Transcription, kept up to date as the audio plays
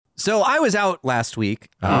So I was out last week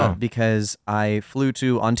because I flew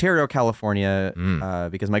to Ontario, California,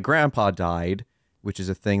 because my grandpa died, which is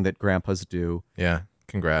a thing that grandpas do. Yeah,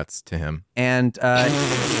 congrats to him. And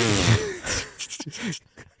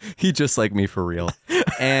he just like me for real.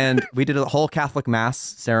 And we did a whole Catholic mass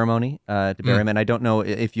ceremony to bury him. And I don't know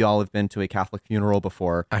if y'all have been to a Catholic funeral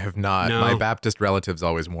before. I have not. No. My Baptist relatives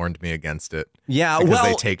always warned me against it. Yeah, because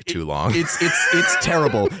they take too long. It's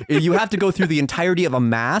terrible. You have to go through the entirety of a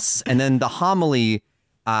mass, and then the homily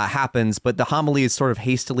happens, but the homily is sort of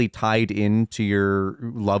hastily tied into your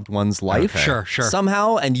loved one's life. Okay. Sure.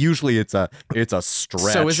 Somehow, and usually it's a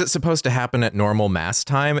stretch. So is it supposed to happen at normal mass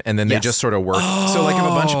time and then they Yes. just sort of work? So like if a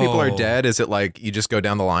bunch of people are dead, is it like you just go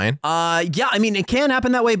down the line? Yeah, I mean, it can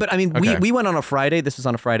happen that way, but I mean, Okay. we went on a Friday. This was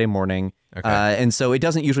on a Friday morning. Okay. And so it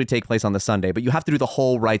doesn't usually take place on the Sunday, but you have to do the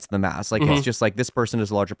whole rites of the mass. Like, it's just like this person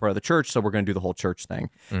is a larger part of the church, so we're going to do the whole church thing.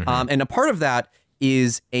 And a part of that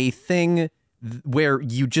is a thing where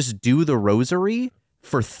you just do the rosary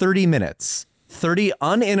for 30 minutes. 30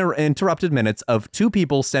 uninterrupted minutes of two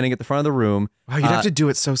people standing at the front of the room. Wow, you'd have to do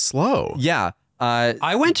it so slow. Yeah.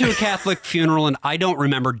 I went to a Catholic funeral and I don't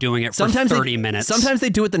remember doing it for 30 minutes. Sometimes they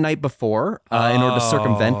do it the night before in order to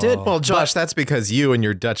circumvent it. Well, Josh, that's because you and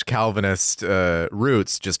your Dutch Calvinist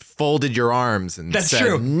roots just folded your arms and That's said,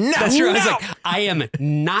 true. No, That's true. I was no." like, I am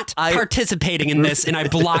not participating in this, and I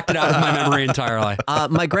blocked it out of my memory entirely.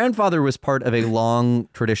 My grandfather was part of a long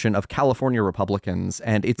tradition of California Republicans,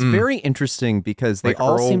 and it's very interesting because they Like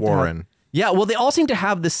all Earl seem Warren. to have, yeah, well, they all seem to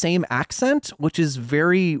have the same accent, which is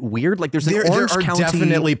very weird. Like, there's an There Orange are County.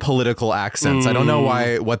 definitely political accents. I don't know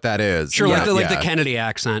what that is. Sure, Yeah. like the Kennedy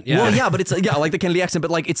accent. Yeah. Well, yeah, but it's like the Kennedy accent,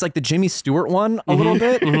 but like it's like the Jimmy Stewart one a little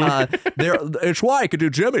bit. It's why I could do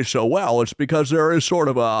Jimmy so well. It's because there is sort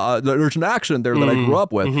of there's an accent there that I grew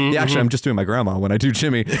up with. Actually, I'm just doing my grandma when I do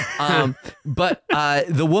Jimmy. But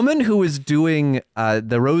the woman who was doing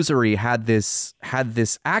the rosary had this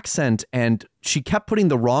accent, and she kept putting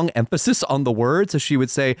the wrong emphasis on the word. So she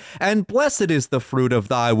would say, "And blessed is the fruit of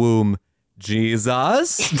thy womb,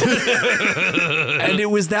 Jesus." And it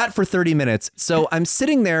was that for 30 minutes. So I'm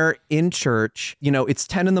sitting there in church. You know, it's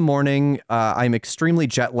 10 in the morning. I'm extremely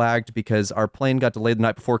jet lagged because our plane got delayed the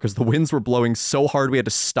night before because the winds were blowing so hard we had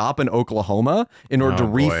to stop in Oklahoma in order to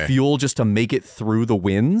boy. refuel just to make it through the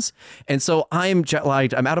winds. And so I'm jet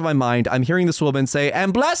lagged. I'm out of my mind. I'm hearing this woman say,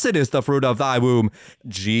 "And blessed is the fruit of thy womb,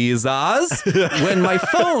 Jesus," when my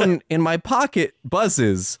phone in my pocket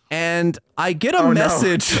buzzes and I get a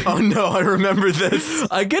message. Oh no, I remember this.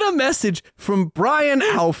 I get a message from Brian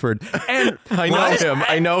Alford, and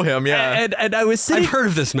I know him. Yeah. and I was sitting. I've heard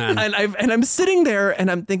of this man. And I'm sitting there, and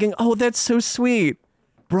I'm thinking, oh, that's so sweet.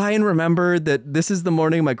 Brian remembered that this is the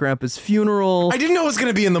morning of my grandpa's funeral. I didn't know it was going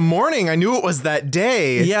to be in the morning. I knew it was that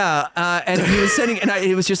day. Yeah, and he was sending,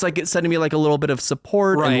 it was just like sending me like a little bit of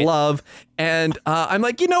support Right. and love, and I'm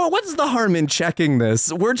like, you know, what's the harm in checking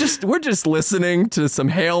this? We're just listening to some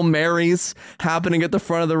Hail Marys happening at the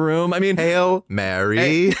front of the room. I mean, Hail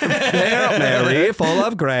Mary. Hail Mary, full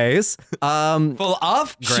of grace. Full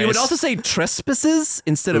of grace. She would also say trespasses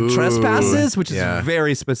instead of trespasses, which is yeah.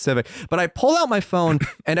 very specific. But I pull out my phone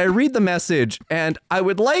and I read the message, and I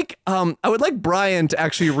would like Brian to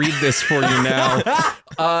actually read this for you now.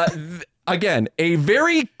 Again, a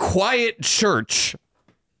very quiet church.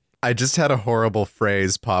 I just had a horrible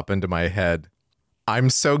phrase pop into my head.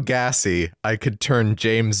 I'm so gassy, I could turn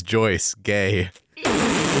James Joyce gay.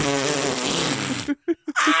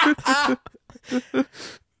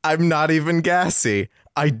 I'm not even gassy.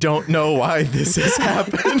 I don't know why this has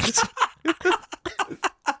happened.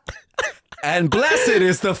 And blessed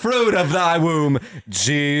is the fruit of thy womb,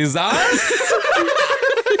 Jesus.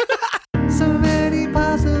 So many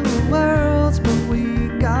possible worlds, but we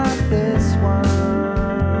got this one.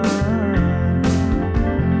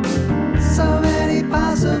 So many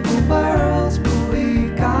possible worlds, but we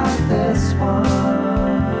got this one.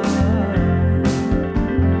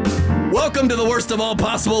 Welcome to the worst of all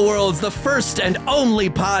possible worlds, the first and only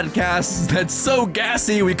podcast that's so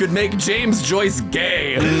gassy we could make James Joyce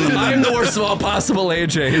gay. I'm the worst of all possible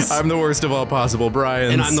AJs. I'm the worst of all possible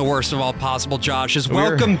Brians. And I'm the worst of all possible Joshes.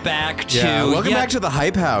 Welcome back to... welcome back to the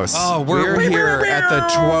Hype House. Oh, we're here at the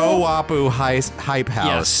Twowapu Hype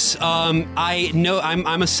House. Yes. I know I'm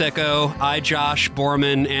a sicko. I, Josh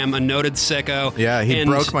Borman, am a noted sicko. Yeah, he And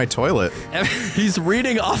broke my toilet. He's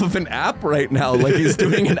reading off of an app right now, like he's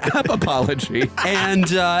doing an app apology.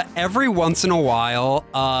 And every once in a while,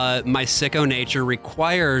 my sicko nature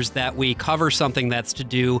requires that we cover something that's to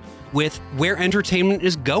do with where entertainment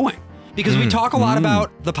is going. because we talk a lot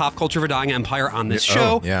about the pop culture of a dying empire on this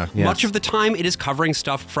show. yeah. Much of the time it is covering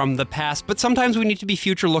stuff from the past, but sometimes we need to be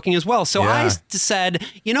future looking as well. So I said,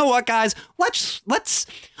 you know what, guys, let's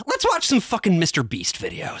watch some fucking Mr. Beast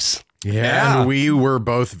videos. Yeah, and we were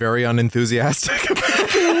both very unenthusiastic about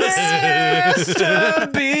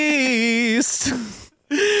Mr. Beast.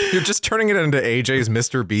 You're just turning it into AJ's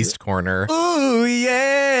Mr. Beast corner. Ooh,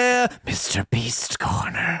 yeah. Mr. Beast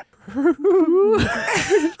corner.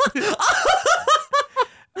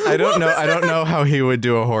 I don't know how he would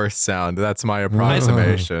do a horse sound. That's my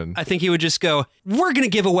approximation. I think he would just go, we're going to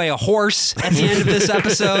give away a horse at the end of this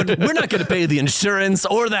episode. We're not going to pay the insurance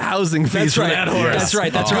or the housing fees for that horse. That's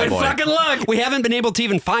right. That's Oh, right. boy. Fucking luck. We haven't been able to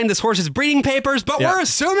even find this horse's breeding papers, but we're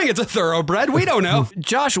assuming it's a thoroughbred. We don't know.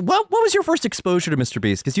 Josh, what was your first exposure to Mr.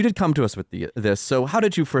 Beast? Because you did come to us with this. So how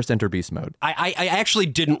did you first enter Beast mode? I actually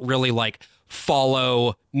didn't really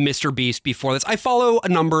follow Mr. Beast before this. I follow a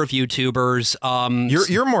number of YouTubers.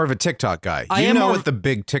 You're more of a TikTok guy. I You am know more- what the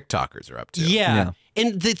big TikTokers are up to. Yeah.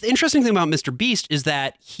 And the interesting thing about Mr. Beast is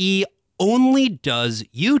that he only does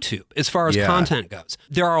YouTube as far as content goes.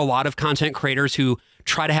 There are a lot of content creators who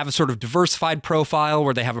try to have a sort of diversified profile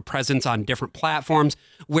where they have a presence on different platforms.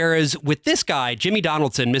 Whereas with this guy, Jimmy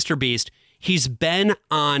Donaldson, Mr. Beast, he's been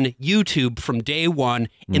on YouTube from day one,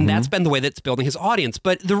 and that's been the way that's building his audience.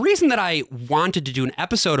 But the reason that I wanted to do an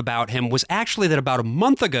episode about him was actually that about a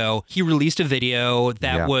month ago, he released a video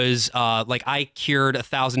that was I cured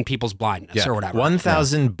 1,000 people's blindness or whatever.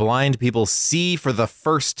 1,000 blind people see for the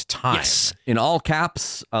first time. Yes. In all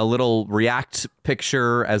caps, a little react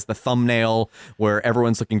picture as the thumbnail where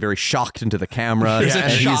everyone's looking very shocked into the camera. There's a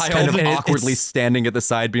and he's child. kind of And awkwardly standing at the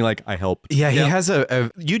side being like, I helped. Yeah, he has a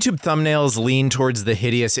YouTube thumbnails lean towards the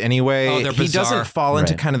hideous anyway. Oh, they're he bizarre. doesn't fall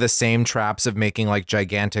into Right. kind of the same traps of making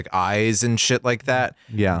gigantic eyes and shit like that.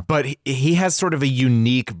 Yeah. But he has sort of a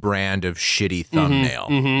unique brand of shitty thumbnail.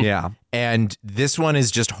 Yeah. And this one is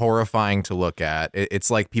just horrifying to look at. It's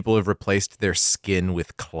like people have replaced their skin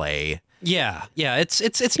with clay. Yeah,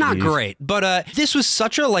 it's not great, but this was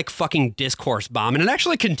such a fucking discourse bomb, and it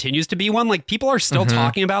actually continues to be one. People are still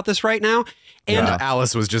talking about this right now, and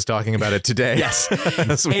Alice was just talking about it today. yes,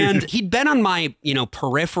 That's weird. and he'd been on my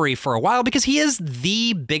periphery for a while because he is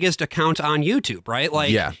the biggest account on YouTube, right?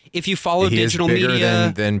 If you follow he digital is bigger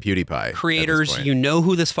media than PewDiePie at this creators, point. you know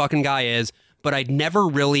who this fucking guy is. But I'd never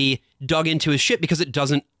really dug into his shit because it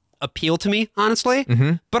doesn't appeal to me, honestly.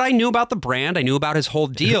 But I knew about the brand. I knew about his whole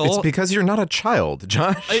deal. It's because you're not a child,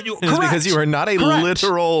 Josh. It's correct. because you are not a Correct.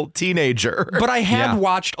 literal teenager. But I had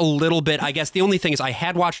watched a little bit. I guess the only thing is I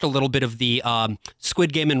had watched a little bit of the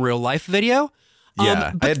Squid Game in real life video.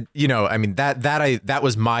 Yeah, that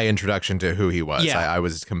was my introduction to who he was. Yeah. I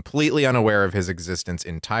was completely unaware of his existence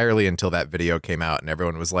entirely until that video came out, and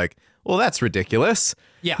everyone was like, "Well, that's ridiculous."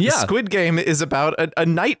 Yeah. The Squid Game is about a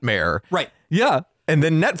nightmare, Right. Yeah. And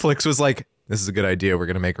then Netflix was like, "This is a good idea. We're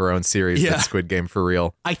going to make our own series that's Squid Game for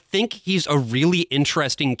real." I think he's a really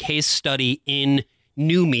interesting case study in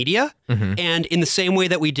new media. And in the same way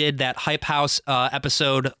that we did that Hype House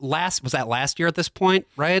episode last year at this point,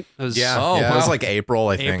 right? It was, It was wow. April,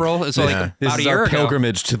 I think. April. It was This about a is year our ago.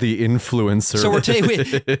 pilgrimage to the influencer. So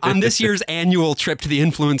we're on this year's annual trip to the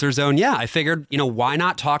influencer zone. Yeah, I figured, why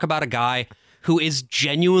not talk about a guy who is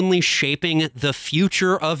genuinely shaping the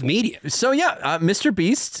future of media? So Mr.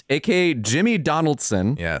 Beast, aka Jimmy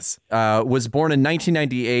Donaldson, Yes. was born in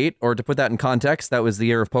 1998, or to put that in context, that was the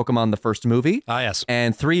year of Pokemon, the first movie. Ah, yes.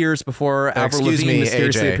 And 3 years before Avril excuse Lavigne me,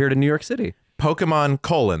 mysteriously AJ. appeared in New York City.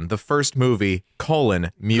 Pokemon, the first movie,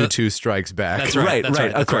 Mewtwo Strikes Back. That's right.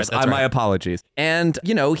 Of course. My apologies. And,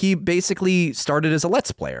 he basically started as a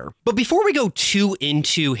Let's Player. But before we go too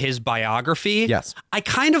into his biography, Yes. I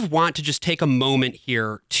kind of want to just take a moment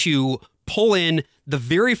here to pull in the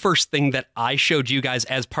very first thing that I showed you guys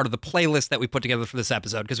as part of the playlist that we put together for this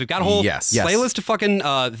episode, because we've got a whole Yes. playlist of fucking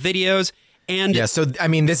videos. And Yeah, so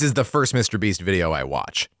this is the first Mr. Beast video I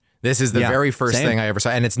watch. This is the very first same. thing I ever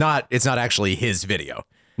saw, and it's not actually his video.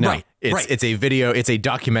 No. Right. It's a video, it's a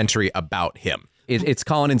documentary about him. It's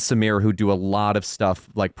Colin and Samir who do a lot of stuff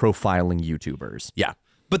like profiling YouTubers. Yeah.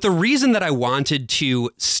 But the reason that I wanted to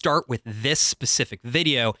start with this specific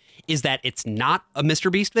video is that it's not a Mr.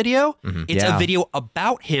 Beast video. It's a video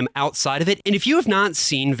about him outside of it. And if you have not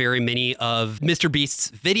seen very many of Mr.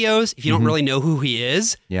 Beast's videos, if you don't really know who he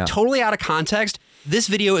is, totally out of context, this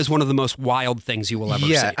video is one of the most wild things you will ever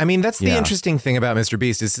see. That's the interesting thing about Mr.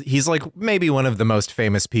 Beast is he's maybe one of the most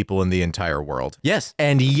famous people in the entire world. Yes.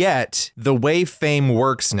 And yet, the way fame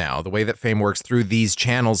works now, the way that fame works through these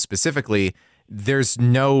channels specifically, there's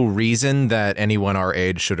no reason that anyone our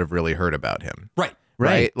age should have really heard about him. Right.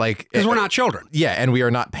 right? Like, Because we're not children. Yeah, and we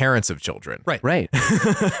are not parents of children. Right. Right.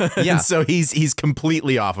 Yeah. And so he's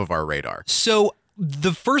completely off of our radar. So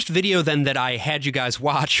the first video then that I had you guys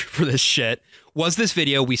watch for this shit was this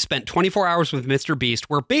video. We spent 24 hours with Mr. Beast,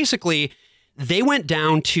 where basically they went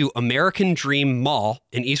down to American Dream Mall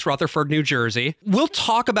in East Rutherford, New Jersey. We'll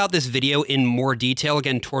talk about this video in more detail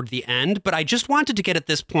again toward the end, but I just wanted to get at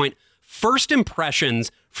this point first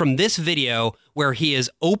impressions from this video where he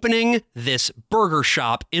is opening this burger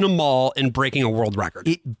shop in a mall and breaking a world record.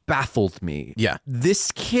 It baffled me. Yeah.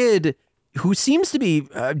 This kid who seems to be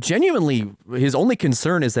genuinely, his only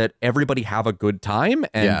concern is that everybody have a good time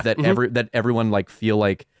and Yeah. that that everyone like feel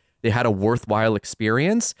like they had a worthwhile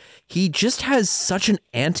experience. He just has such an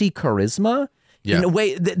anti-charisma. Yeah. In a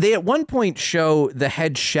way, they at one point show the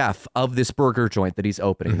head chef of this burger joint that he's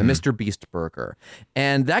opening, the Mr. Beast Burger.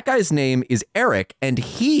 And that guy's name is Eric, and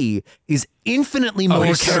he is infinitely more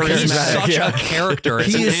charismatic. He's such a character. He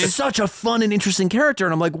isn't he? is such a fun and interesting character,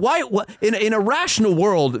 and I'm like, why? What, in a rational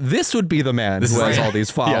world, this would be the man who has all these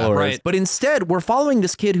followers. right. But instead, we're following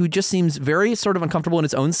this kid who just seems very sort of uncomfortable in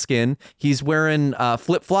his own skin. He's wearing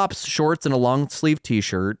flip flops, shorts, and a long sleeve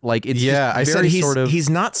T-shirt. Like it's Yeah, I just said very he's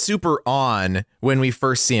not super on when we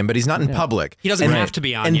first see him, but he's not in public. He doesn't have to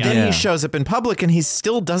be on And yet. then Yeah. he shows up in public, and he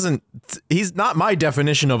still doesn't. He's not my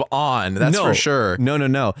definition of on. That's for sure.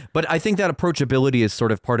 No. But I think that approachability is sort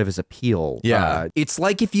of part of his appeal. Yeah. It's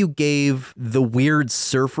like if you gave the weird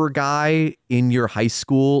surfer guy in your high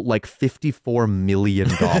school like $54 million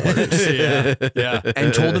and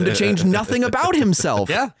told him to change nothing about himself.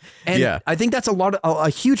 Yeah. And Yeah. I think that's a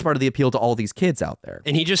huge part of the appeal to all these kids out there.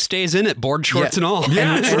 And he just stays in it, board shorts and all.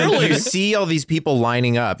 And you see all these people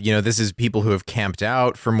lining up. You know, this is people who have camped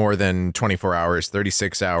out for more than 24 hours,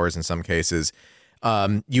 36 hours in some cases.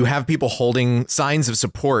 You have people holding signs of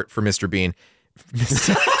support for Mr. Bean.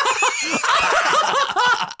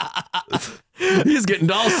 He's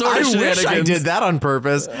getting all sorts of I wish I shenanigans. did that on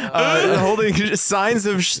purpose. Holding signs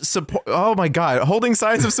of support. Oh my God. Holding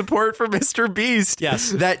signs of support for Mr. Beast.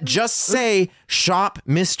 Yes. That just say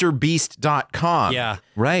shopmrbeast.com. Yeah.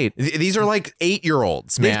 Right. These are like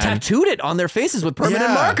 8-year-olds, They've man. tattooed it on their faces with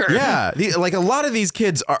permanent marker. Yeah. Like a lot of these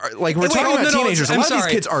kids are like, we're Wait, talking about no, teenagers. A I'm lot of sorry.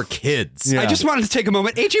 these kids are kids. Yeah. I just wanted to take a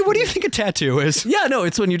moment. AJ, what do you think a tattoo is? Yeah, no,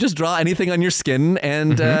 it's when you just draw anything on your skin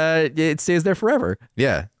and it stays there forever.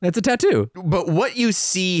 Yeah. That's a tattoo. But what you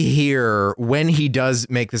see here when he does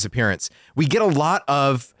make this appearance, we get a lot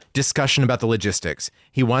of discussion about the logistics.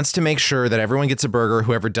 He wants to make sure that everyone gets a burger.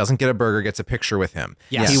 Whoever doesn't get a burger gets a picture with him.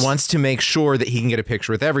 Yes. He wants to make sure that he can get a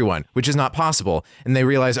picture with everyone, which is not possible. And they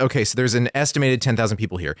realize, okay, so there's an estimated 10,000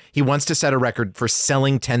 people here. He wants to set a record for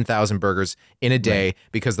selling 10,000 burgers in a day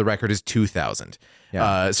because the record is 2,000.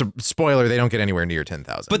 So spoiler, they don't get anywhere near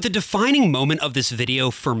 10,000. But the defining moment of this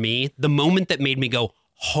video for me, the moment that made me go,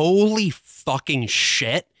 holy fucking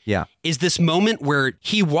shit, Yeah. is this moment where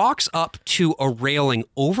he walks up to a railing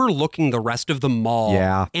overlooking the rest of the mall.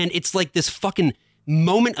 Yeah. And it's like this fucking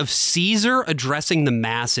moment of Caesar addressing the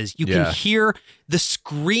masses. You Yeah. can hear the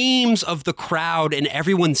screams of the crowd and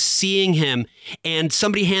everyone seeing him. And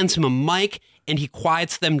somebody hands him a mic and he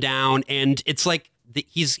quiets them down. And it's like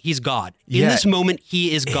he's God. In Yeah. this moment,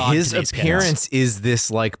 he is God. His to these kids. appearance is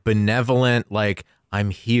this like benevolent, like,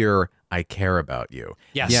 I'm here, I care about you.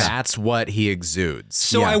 Yes. That's what he exudes.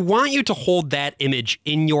 So I want you to hold that image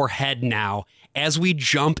in your head now as we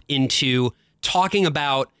jump into talking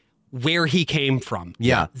about where he came from.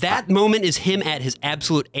 Yeah. That moment is him at his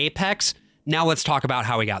absolute apex. Now let's talk about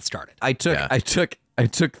how he got started. I took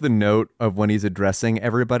the note of when he's addressing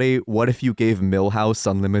everybody. What if you gave Milhouse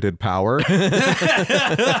unlimited power?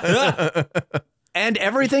 And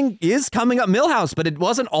everything is coming up Milhouse, but it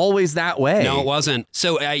wasn't always that way. No, it wasn't.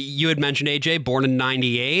 So you had mentioned AJ, born in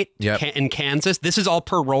 98 Yep. in Kansas. This is all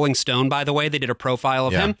per Rolling Stone, by the way. They did a profile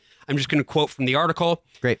of Yeah. him. I'm just going to quote from the article.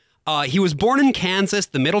 Great. He was born in Kansas,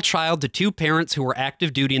 the middle child to two parents who were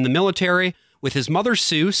active duty in the military, with his mother,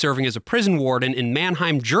 Sue, serving as a prison warden in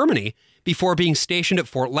Mannheim, Germany, before being stationed at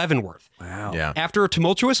Fort Leavenworth. Wow. Yeah. After a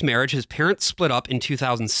tumultuous marriage, his parents split up in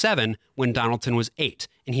 2007 when Donaldson was 8,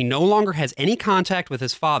 and he no longer has any contact with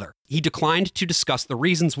his father. He declined to discuss the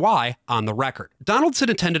reasons why on the record.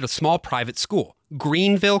 Donaldson attended a small private school,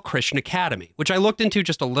 Greenville Christian Academy, which I looked into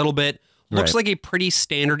just a little bit. Looks like a pretty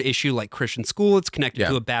standard issue like Christian school. It's connected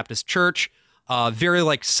to a Baptist church, very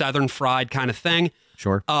like Southern fried kind of thing.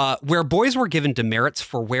 Sure. Where boys were given demerits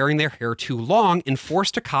for wearing their hair too long and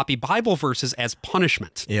forced to copy Bible verses as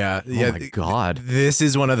punishment. Yeah. Oh my God. This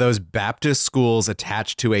is one of those Baptist schools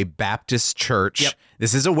attached to a Baptist church. Yep.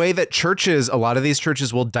 This is a way that churches, a lot of these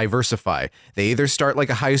churches will diversify. They either start like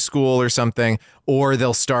a high school or something, or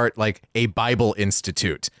they'll start like a Bible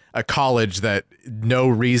institute, a college that no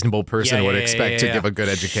reasonable person would expect to give a good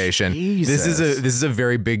education. This is a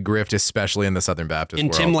very big grift, especially in the Southern Baptist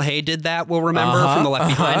world. Tim LaHaye did that, we'll remember, from the Left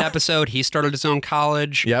Behind episode. He started his own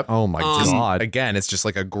college. Yep. Oh my God. Again, it's just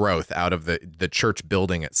like a growth out of the church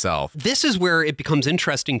building itself. This is where it becomes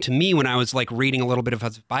interesting to me when I was like reading a little bit of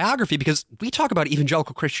his biography, because we talk about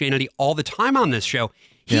evangelical Christianity all the time on this show.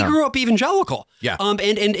 He grew up evangelical. Yeah.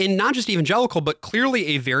 And not just evangelical, but clearly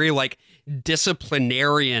a very like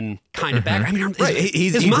disciplinarian kind of background. I mean,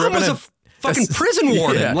 his mom was a fucking prison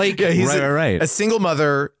warden. He's right. a single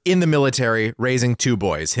mother in the military raising 2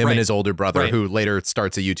 boys, him and his older brother, who later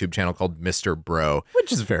starts a YouTube channel called Mr. Bro,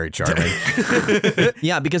 which is very charming.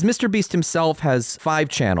 Yeah, because Mr. Beast himself has 5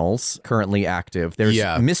 channels currently active. There's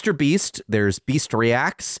Mr. Beast, there's Beast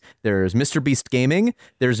Reacts, there's Mr. Beast Gaming,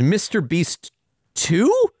 there's Mr. Beast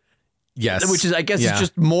 2? Yes. Which is, I guess, it's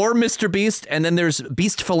just more Mr. Beast. And then there's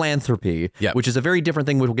Beast Philanthropy, which is a very different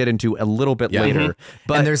thing we'll get into a little bit later.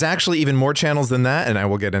 But and there's actually even more channels than that, and I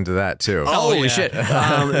will get into that too. Holy shit.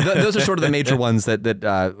 Those are sort of the major ones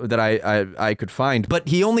that I could find. But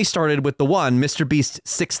he only started with the one, Mr. Beast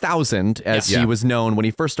 6000, as he was known when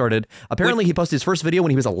he first started. Apparently, he posted his first video when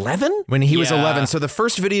he was 11? When he was 11. So the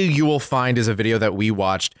first video you will find is a video that we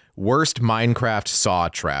watched, Worst Minecraft Saw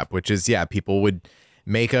Trap, which is, people would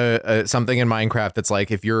make a something in Minecraft that's like,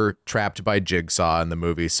 if you're trapped by Jigsaw in the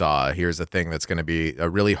movie Saw, here's a thing that's going to be a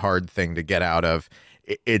really hard thing to get out of.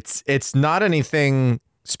 It's not anything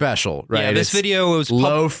special, right? Yeah, this video was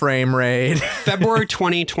low frame rate. February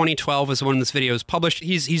 2012 is when this video is published.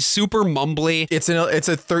 He's super mumbly. It's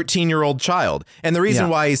a 13-year-old child. And the reason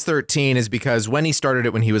why he's 13 is because when he started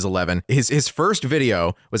it when he was 11, his first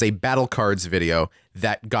video was a battle cards video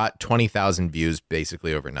that got 20,000 views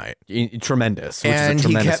basically overnight. Tremendous. And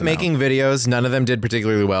he kept making videos. None of them did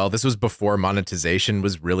particularly well. This was before monetization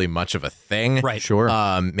was really much of a thing. Right. Sure.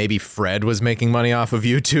 Maybe Fred was making money off of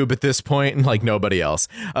YouTube at this point, and like nobody else.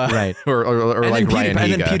 Right. or like Ryan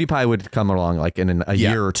Higa. And then PewDiePie would come along like in a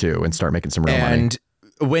year or two and start making some real money. And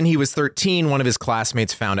when he was 13, one of his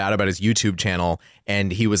classmates found out about his YouTube channel,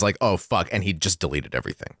 and he was like, oh, fuck. And he just deleted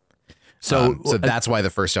everything. So that's why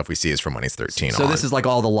the first stuff we see is from when he's 13. So this is like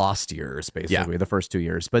all the lost years, basically, the first 2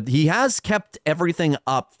 years. But he has kept everything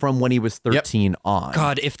up from when he was 13 on.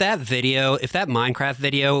 God, if that Minecraft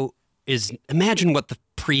video is, imagine what the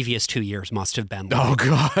previous 2 years must have been like. Oh,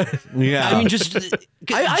 God. Yeah. I mean, just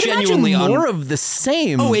I genuinely imagine more of the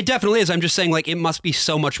same. Oh, it definitely is. I'm just saying, like, it must be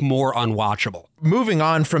so much more unwatchable. Moving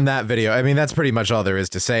on from that video, I mean, that's pretty much all there is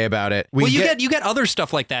to say about it. You get other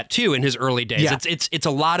stuff like that too in his early days. Yeah. It's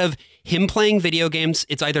a lot of him playing video games.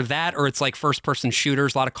 It's either that or it's like first person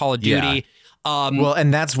shooters, a lot of Call of Duty. Well,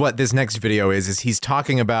 and that's what this next video is he's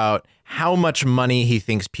talking about how much money he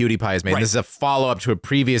thinks PewDiePie has made. Right. This is a follow-up to a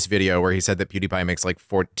previous video where he said that PewDiePie makes like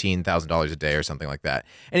 $14,000 a day or something like that.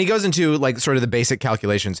 And he goes into like sort of the basic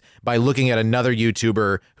calculations by looking at another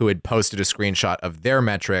YouTuber who had posted a screenshot of their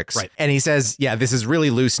metrics. Right. And he says, this is really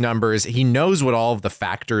loose numbers. He knows what all of the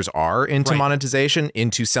factors are into monetization,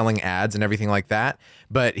 into selling ads and everything like that.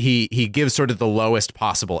 But he gives sort of the lowest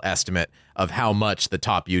possible estimate of how much the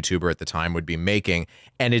top YouTuber at the time would be making.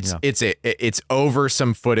 And it's over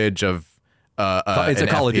some footage of it's a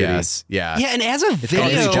Call of Duty. Yeah. Yeah, and as a video,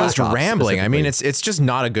 It's just rambling. I mean, it's just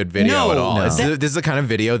not a good video at all. No. This is the kind of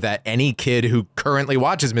video that any kid who currently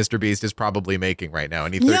watches Mr. Beast is probably making right now.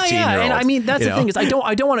 Any 13-year-old. And I mean, that's the thing is, I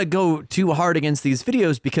don't want to go too hard against these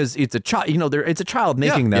videos because it's a child. It's a child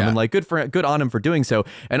making them, and like good on him for doing so,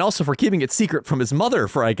 and also for keeping it secret from his mother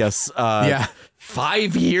for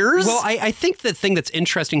 5 years. Well, I think the thing that's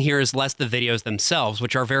interesting here is less the videos themselves,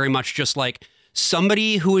 which are very much just like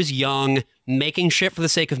somebody who is young making shit for the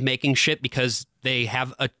sake of making shit because they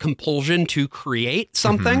have a compulsion to create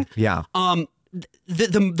something. Yeah.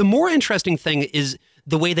 The more interesting thing is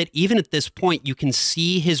the way that even at this point you can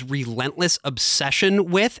see his relentless obsession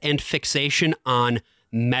with and fixation on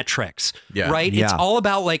metrics. Yeah. Right? Yeah. It's all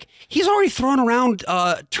about like he's already thrown around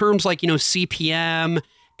terms like, CPM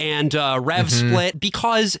and rev split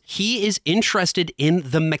because he is interested in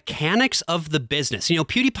the mechanics of the business.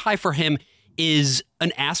 PewDiePie for him is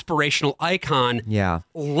an aspirational icon. Yeah.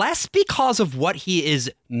 Less because of what he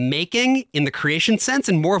is making in the creation sense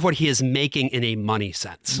and more of what he is making in a money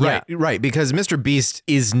sense. Right. Because Mr. Beast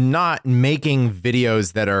is not making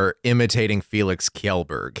videos that are imitating Felix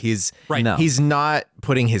Kjellberg. He's not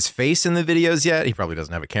putting his face in the videos yet. He probably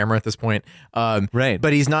doesn't have a camera at this point.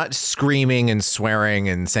 But he's not screaming and swearing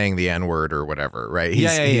and saying the N-word or whatever, right?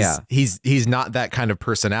 He's not that kind of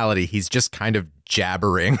personality. He's just kind of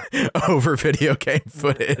jabbering over video game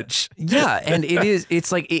footage. Yeah, and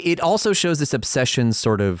it's like it also shows this obsession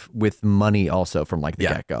sort of with money also from like the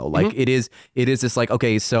get-go. Like it is this like,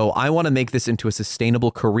 okay, so I want to make this into a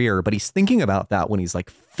sustainable career, but he's thinking about that when he's like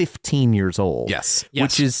 15 years old. Yes.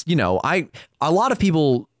 Which is, a lot of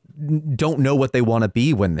people don't know what they want to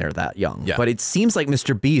be when they're that young. Yeah. But it seems like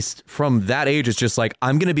Mr. Beast from that age is just like,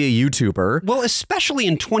 I'm going to be a YouTuber. Well, especially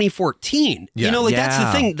in 2014. Yeah. That's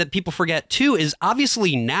the thing that people forget too, is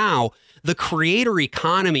obviously now the creator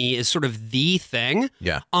economy is sort of the thing.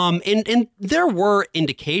 Yeah. And there were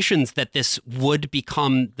indications that this would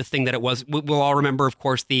become the thing that it was. We'll all remember, of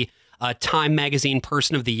course, the Time Magazine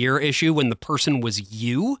Person of the Year issue when the person was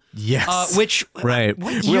you. Yes. Which, Right.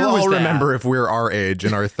 what year We'll was all that? remember if we're our age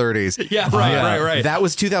in our 30s. Yeah, right. That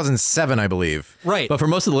was 2007, I believe. Right. But for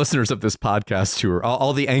most of the listeners of this podcast who are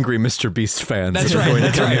all the angry Mr. Beast fans That's who are right, going to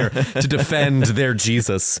that's come right. here to defend their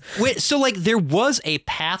Jesus. Wait, so like there was a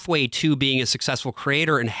pathway to being a successful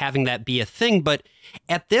creator and having that be a thing, but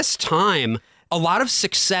at this time, a lot of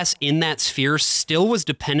success in that sphere still was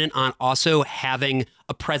dependent on also having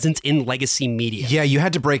a presence in legacy media. Yeah, you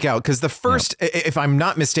had to break out because the first, if I'm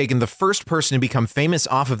not mistaken, the first person to become famous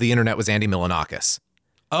off of the internet was Andy Milonakis.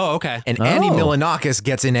 Oh, okay. And Andy Milonakis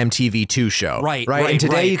gets an MTV2 show. Right. And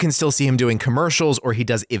today you can still see him doing commercials or he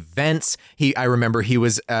does events. I remember he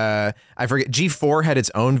was, I forget, G4 had its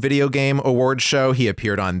own video game award show. He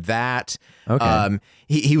appeared on that. Okay.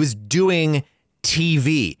 He was doing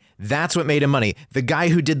TV. That's what made him money. The guy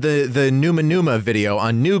who did the Numa Numa video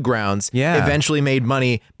on Newgrounds eventually made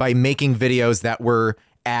money by making videos that were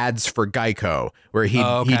ads for Geico, where he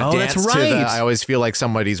danced that's to the right. I always feel like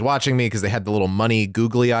somebody's watching me, because they had the little money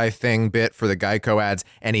googly eye thing bit for the Geico ads,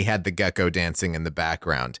 and he had the gecko dancing in the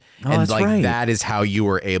background. And that's right. that is how you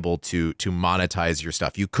were able to monetize your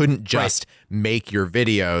stuff. You couldn't just make your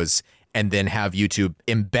videos and then have YouTube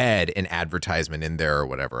embed an advertisement in there or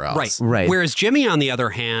whatever else. Right. Whereas Jimmy, on the other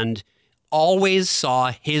hand, always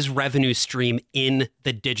saw his revenue stream in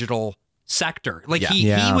the digital sector. Like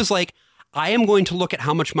he was like, I am going to look at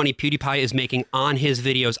how much money PewDiePie is making on his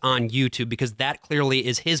videos on YouTube, because that clearly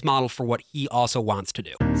is his model for what he also wants to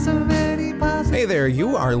do. So many possibilities. Hey there,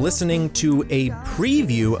 you are listening to a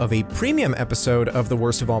preview of a premium episode of The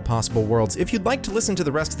Worst of All Possible Worlds. If you'd like to listen to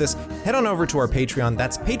the rest of this, head on over to our Patreon.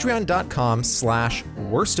 That's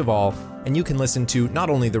patreon.com/worstofall. And you can listen to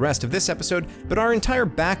not only the rest of this episode, but our entire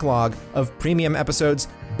backlog of premium episodes,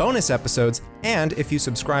 bonus episodes, and if you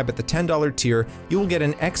subscribe at the $10 tier, you will get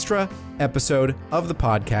an extra episode of the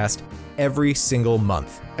podcast every single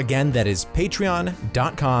month. Again, that is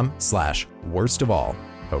patreon.com/worstofall.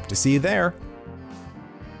 Hope to see you there.